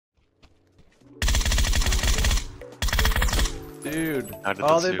Dude.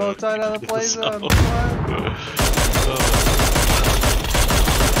 Oh, they both died out of the play zone.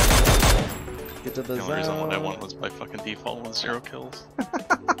 Get to the zone. The only reason I won was by fucking default with 0 kills.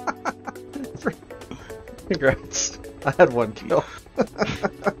 Congrats. I had 1 kill. I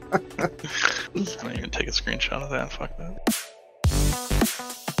don't even take a screenshot of that. Fuck that.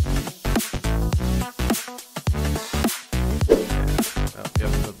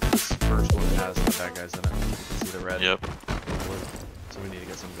 This first one has the bad guys in it. You can see the red. Yep. So we need to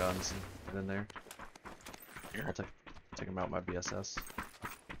get some guns in there. Here. I'll take them out my BSS.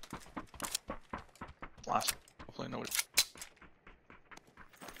 Last. Hopefully nobody.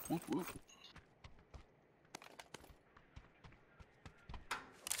 Whoop whoop.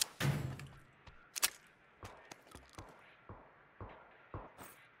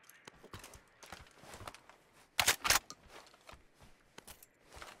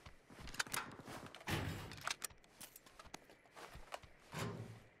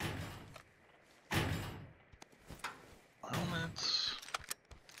 Helmets.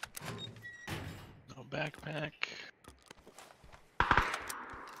 No backpack. I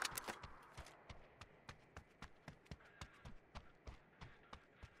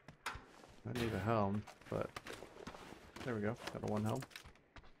need a helm, but there we go. Got a 1 helm.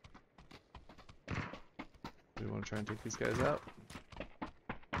 Do we want to try and take these guys out?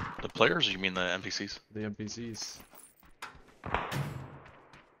 The players, or you mean the NPCs? The NPCs.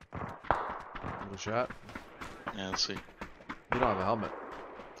 Another shot. Yeah, let's see. You don't have a helmet.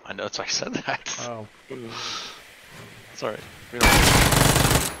 I know, that's why I said that. Oh. It's alright. Got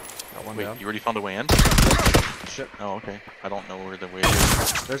 1 Wait, down. you already found a way in? Shit. Oh, okay. I don't know where the way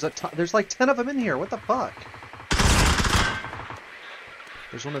is. There's like 10 of them in here. What the fuck?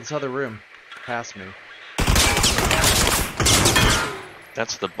 There's one in this other room. Past me.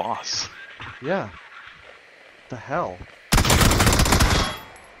 That's the boss. Yeah. The hell?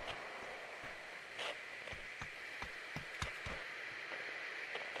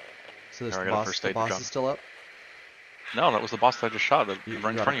 So this the boss is still up? No, that was the boss that I just shot. Right in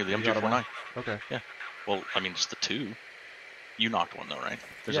front of you, the MG49. Okay. Yeah. Well, I mean, just the 2. You knocked 1 though, right?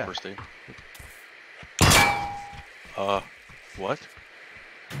 There's a first aid. What?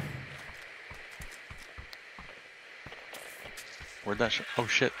 Where'd that oh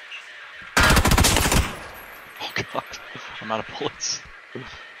shit. Oh god. I'm out of bullets.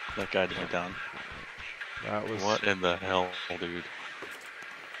 That guy went down. That was... What in the hell, dude?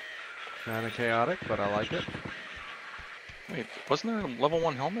 Kinda chaotic, but I like it. Wait, wasn't there a level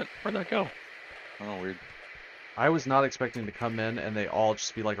 1 helmet? Where'd that go? Oh, weird. I was not expecting to come in and they all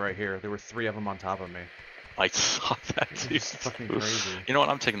just be like right here. There were 3 of them on top of me. I saw that, dude. It's fucking crazy. You know what?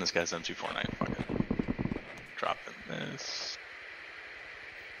 I'm taking this guy's M249. Fuck it. Dropping this.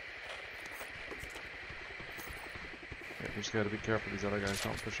 Yeah, we just gotta be careful these other guys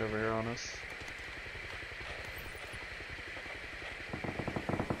don't push over here on us.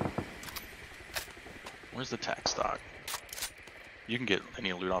 Where's the tac stock? You can get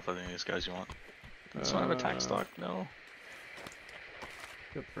any loot off of any of these guys you want. Does not have a tac stock? No.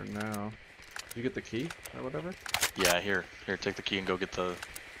 Good for now. Did you get the key or whatever? Yeah, here, take the key and go get the.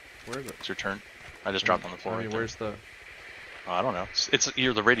 Where is it? It's your turn. I just dropped on the floor. I mean, right where's the? Oh, I don't know. It's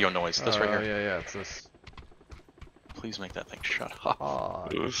you're the radio noise. This right here. Yeah, it's this. Please make that thing shut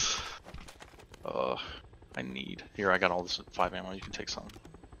up. Oh. I need. Here, I got all this 5 ammo. You can take some.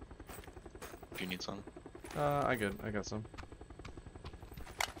 If you need some. I got some.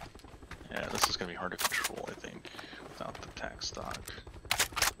 Yeah, this is gonna be hard to control, I think, without the tac stock.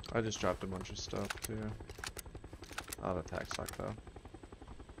 I just dropped a bunch of stuff too. Not a tac stock though.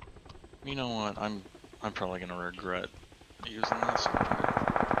 You know what? I'm probably gonna regret using this.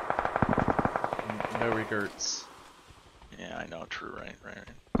 No regrets. Yeah, I know. True. Right.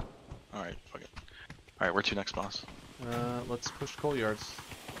 All right. Fuck it. All right. Where to next, boss? Let's push coal yards.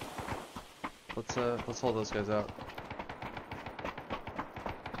 Let's hold those guys out.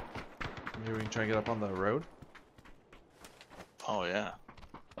 Maybe we can try and get up on the road. Oh yeah.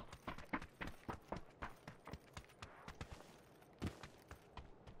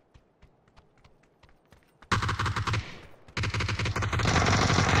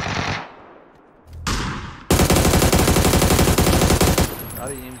 Got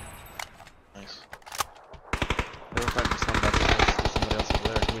him. Nice. They were fighting somebody else over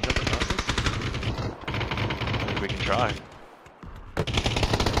there. Can we jump across this? I think we can try.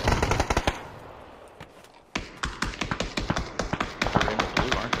 They're in the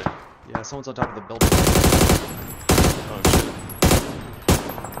blue, aren't they? Yeah, someone's on top of the building. Oh shit.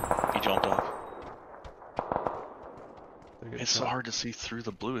 He jumped off. It's so hard to see through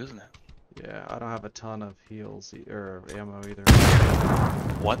the blue, isn't it? Yeah, I don't have a ton of heals or ammo either.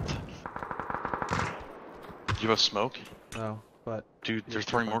 What? Do you have smoke? No, but Dude, they're you're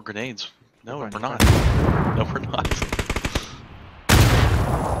throwing fine. more grenades. You're No, fine, we're you're not. fine. No, we're not.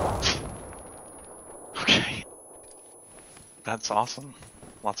 Okay. That's awesome.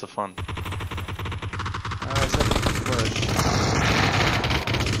 Lots of fun. I said push.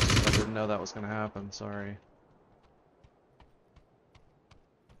 I didn't know that was gonna happen, sorry.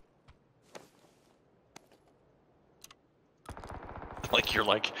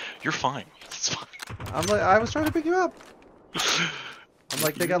 You're fine. It's fine. I'm like, I was trying to pick you up. I'm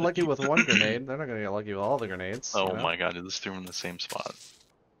like, they got lucky with one grenade. They're not gonna get lucky with all the grenades. Oh you know? my god, I just threw him in the same spot.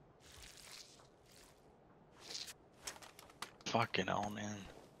 Fucking hell, man.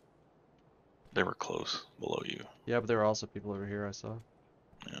 They were close below you. Yeah, but there were also people over here I saw.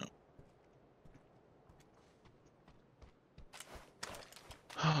 Yeah.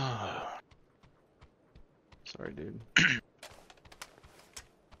 Sorry, dude.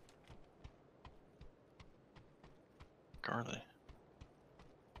 Are they?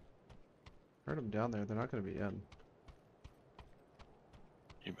 Heard them down there. They're not gonna be in.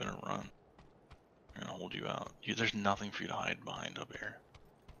 You better run. I'm gonna hold you out. There's nothing for you to hide behind up here.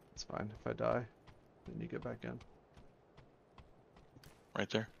 It's fine. If I die, then you get back in. Right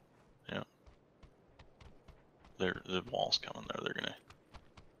there? Yeah. The wall's coming there. They're gonna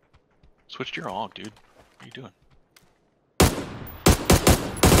switch to your AUG, dude. What are you doing?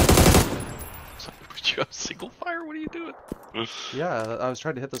 Did you have single fire? What are you doing? Yeah, I was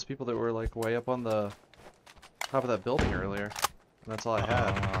trying to hit those people that were like way up on the top of that building earlier. And that's all I had.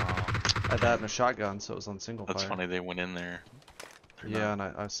 I had that and a shotgun, so it was on single That's fire. funny, they went in there. Yeah, and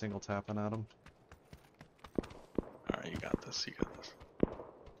I was single tapping at them. Alright, you got this, you got this.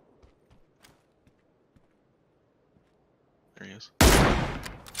 There he is. Where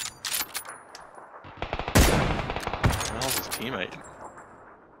the hell's his teammate?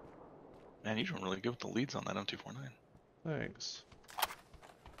 Man, you're doing really good with the leads on that M249. Thanks.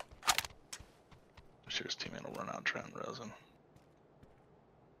 I'm sure his teammate will run out and try and res him.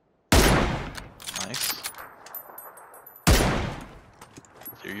 Nice.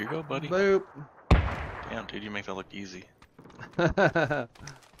 There you go, buddy. Boop. Damn, dude, you make that look easy. Yeah,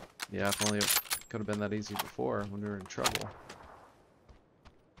 if only it could have been that easy before when we were in trouble.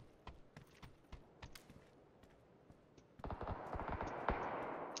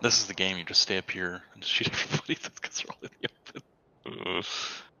 This is the game, you just stay up here and just shoot everybody because they're all in the open.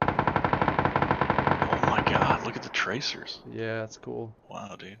 Oh my god, look at the tracers. Yeah, it's cool.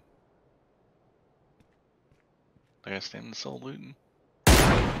 Wow, dude. That guy's standing still looting.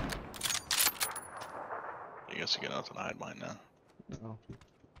 I guess you got nothing to hide behind now. No.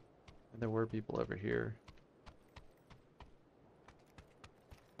 And there were people over here.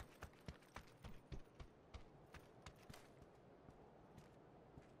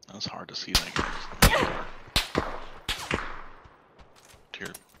 That was hard to see that guy.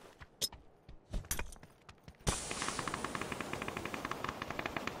 Dear.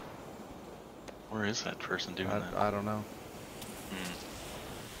 Where is that person doing that? I don't know. Hmm.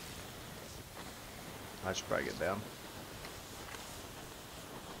 I should probably get down.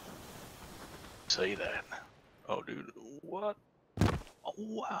 Say that. Oh, dude. What? Oh,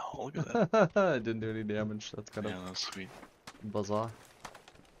 wow. Look at that. It didn't do any damage. That's kind Yeah, that's sweet. of bizarre.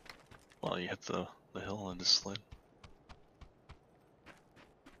 Well, you hit the hill and just slid.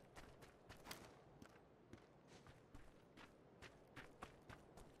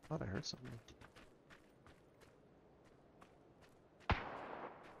 Thought I heard something.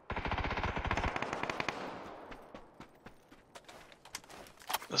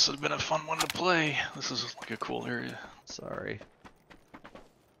 This has been a fun one to play. This is like a cool area. Sorry.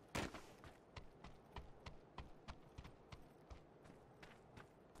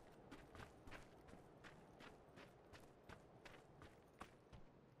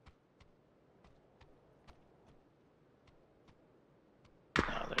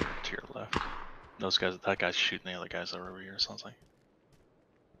 Now they're to your left. Those guys, that guy's shooting the other guys that are over here, sounds like.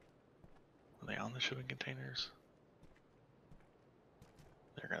 Are they on the shipping containers?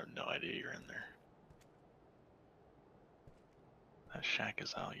 They're gonna have no idea you're in there. That shack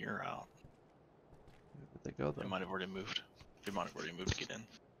is out, you're out. Where'd they go They though? might have already moved. They might have already moved to get in.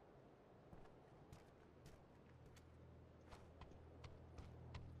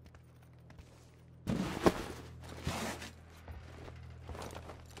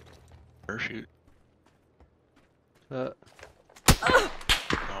 Parachute. Oh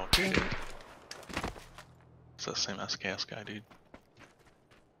shit. It's that same SKS guy, dude.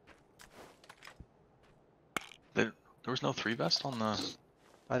 There was no 3 vest on the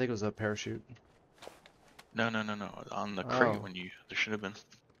I think it was a parachute. No. On the crate Oh. when you, there should have been.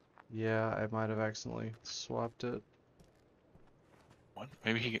 Yeah, I might have accidentally swapped it. What?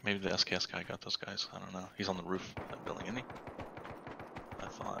 Maybe the SKS guy got those guys. I don't know. He's on the roof of that building, isn't he? I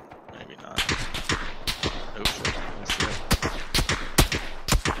thought. Maybe not. Nope. That's it.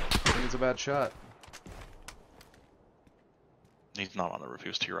 I think it's a bad shot. He's not on the roof. He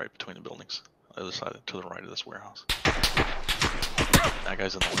was to your right between the buildings. The other side, to the right of this warehouse. That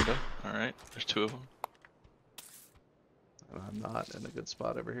guy's in the window. Alright, there's 2 of them. I'm not in a good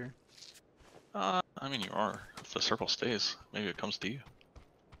spot over here. I mean, you are. If the circle stays, maybe it comes to you.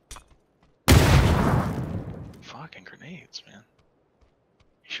 Fucking grenades, man.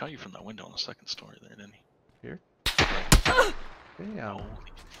 He shot you from that window on the 2nd story there, didn't he? Here? Right. Damn.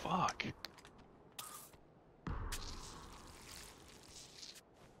 Holy fuck.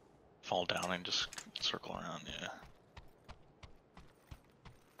 Fall down and just circle around, yeah.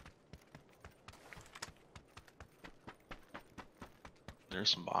 There's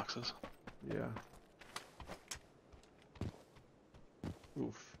some boxes. Yeah.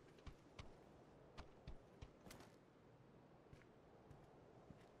 Oof.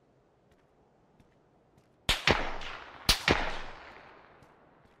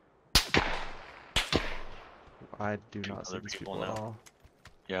 I do not see these people at all.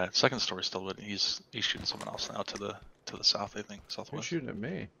 Yeah, 2nd story still, but he's shooting someone else now to the south, I think, southwest. Who's shooting at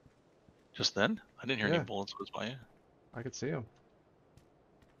me? Just then? I didn't hear any bullets whiz by you. I could see him.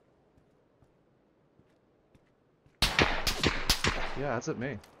 Yeah, that's at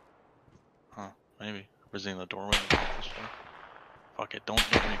me. Huh, maybe. Was he in the doorway of the office door? Fuck it, don't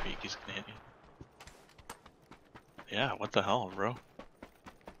hit me, Beak, he's gonna hit you. Yeah, what the hell, bro?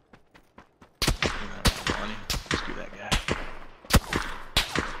 Screw that guy.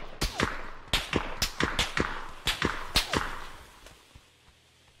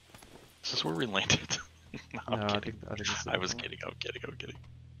 Is this where we landed? No, I'm kidding. I think it's I was kidding, I'm kidding.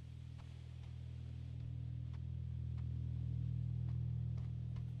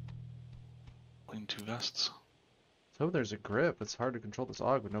 Clean 2 vests. So there's a grip. It's hard to control this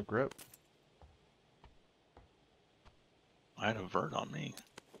AUG with no grip. I had a vert on me.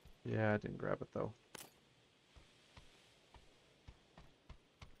 Yeah, I didn't grab it though.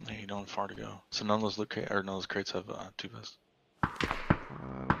 Hey, you don't have far to go. So none of those none of those crates have 2 vests.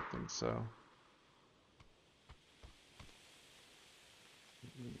 I don't think so.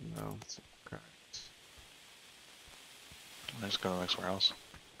 No, it's correct. Let's go to the next warehouse.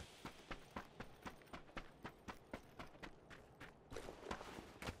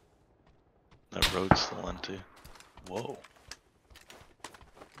 That road's still empty. Whoa.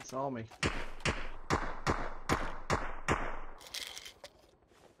 It's all me.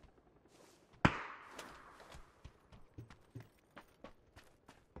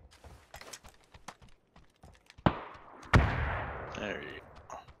 There you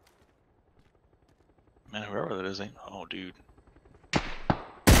go. Man, whoever that is ain't. Oh, dude.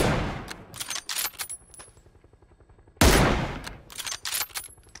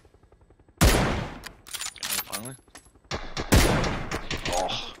 Finally.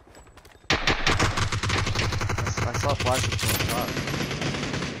 Oh. I saw flashes from a shot.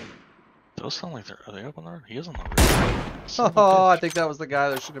 Those sound like are they up on the road? He is on the road. Oh, I think that was the guy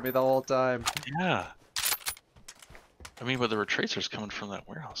that should have me the whole time. Yeah. I mean, but there were tracers coming from that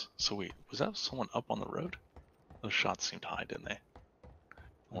warehouse. So wait, was that someone up on the road? Those shots seemed high, didn't they?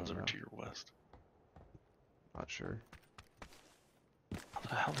 The ones over to your west. Not sure. How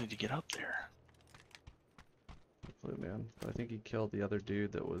the hell did you get up there? Hopefully, man. But I think he killed the other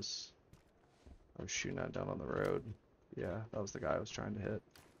dude that I was shooting at down on the road. Yeah, that was the guy I was trying to hit.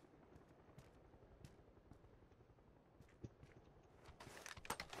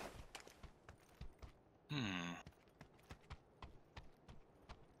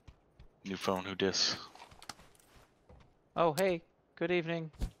 New phone, who dis? Oh, hey. Good evening.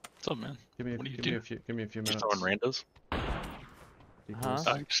 What's up, man? Give me a few minutes. Just throwing randos? Huh?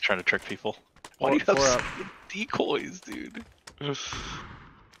 I'm just trying to trick people. Four- Why do you have four so up. many decoys, dude? That's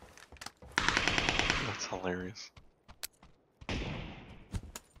hilarious.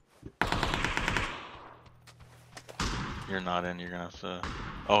 You're not in, you're gonna have to...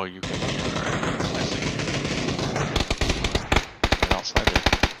 Oh, you can. Right outside there.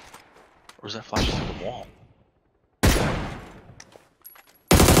 Or is that flashing through the wall?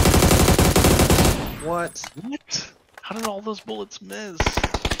 What? What? How did all those bullets miss?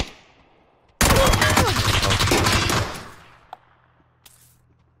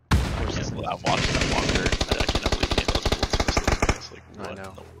 I watched that walker. I cannot believe any of those bullets missed. It's like, what in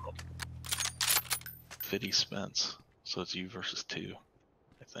the world? 50 Spence. So it's you versus 2,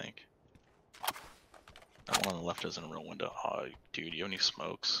 I think. That one on the left isn't a real window. Oh, dude, you have any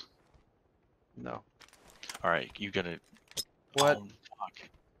smokes? No. Alright, you gotta... What? Oh,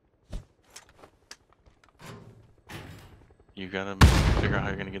 fuck. You gotta figure out how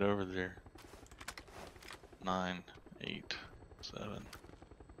you're gonna get over there. 9, 8, 7.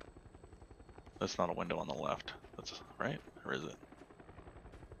 That's not a window on the left. That's right? Or is it?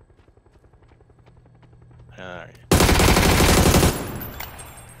 Alright.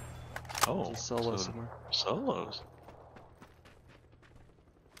 Oh, There's a solo so somewhere. solos.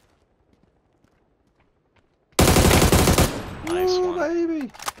 Nice Ooh, one.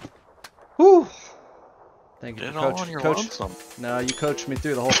 baby. Whew. Thank you Did it for all on your coach. lonesome. No, you coached me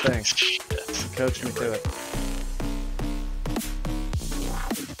through the whole thing. Shit. You coached me through it.